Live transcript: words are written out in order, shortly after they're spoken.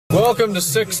Welcome to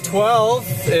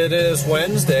 612. It is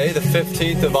Wednesday, the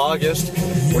 15th of August.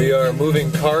 We are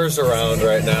moving cars around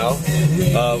right now.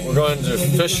 We're going to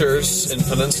Fisher's in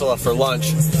Peninsula for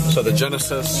lunch. So the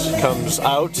Genesis comes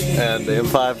out and the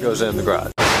M5 goes in the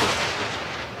garage.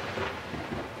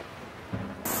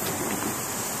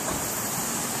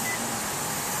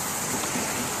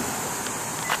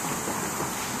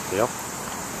 Yep.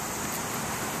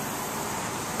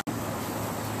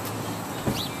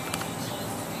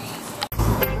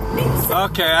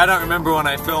 Okay, I don't remember when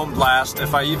I filmed last,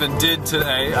 if I even did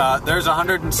today. There's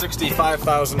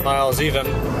 165,000 miles even.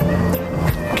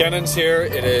 Kennan's here.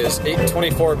 It is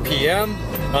 8:24 p.m.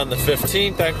 on the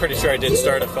 15th. I'm pretty sure I did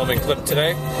start a filming clip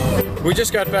today. We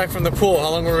just got back from the pool. How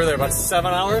long were we there? About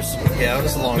 7 hours? Yeah, it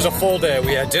was long. It was a full day.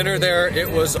 We had dinner there. It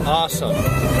was awesome.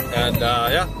 And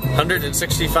yeah,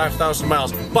 165,000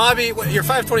 miles. Bobby, your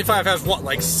 525 has what,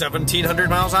 like 1,700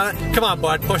 miles on it? Come on,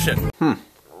 bud, push it.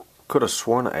 Could have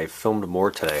sworn I filmed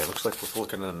more today. It looks like we're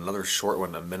looking at another short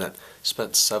one in a minute.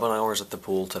 Spent 7 hours at the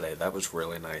pool today. That was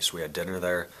really nice. We had dinner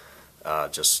there.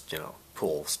 Just, you know,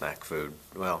 pool, snack food.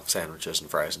 Well, sandwiches and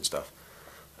fries and stuff.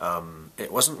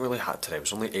 It wasn't really hot today. It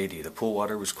was only 80. The pool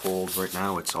water was cold. Right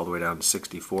now it's all the way down to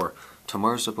 64.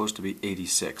 Tomorrow's supposed to be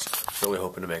 86. Really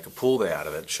hoping to make a pool day out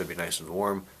of it. Should be nice and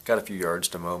warm. Got a few yards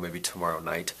to mow maybe tomorrow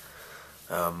night.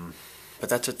 But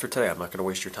that's it for today. I'm not going to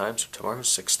waste your time. So tomorrow's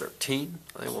 6:13.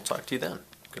 I will talk to you then.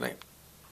 Good night.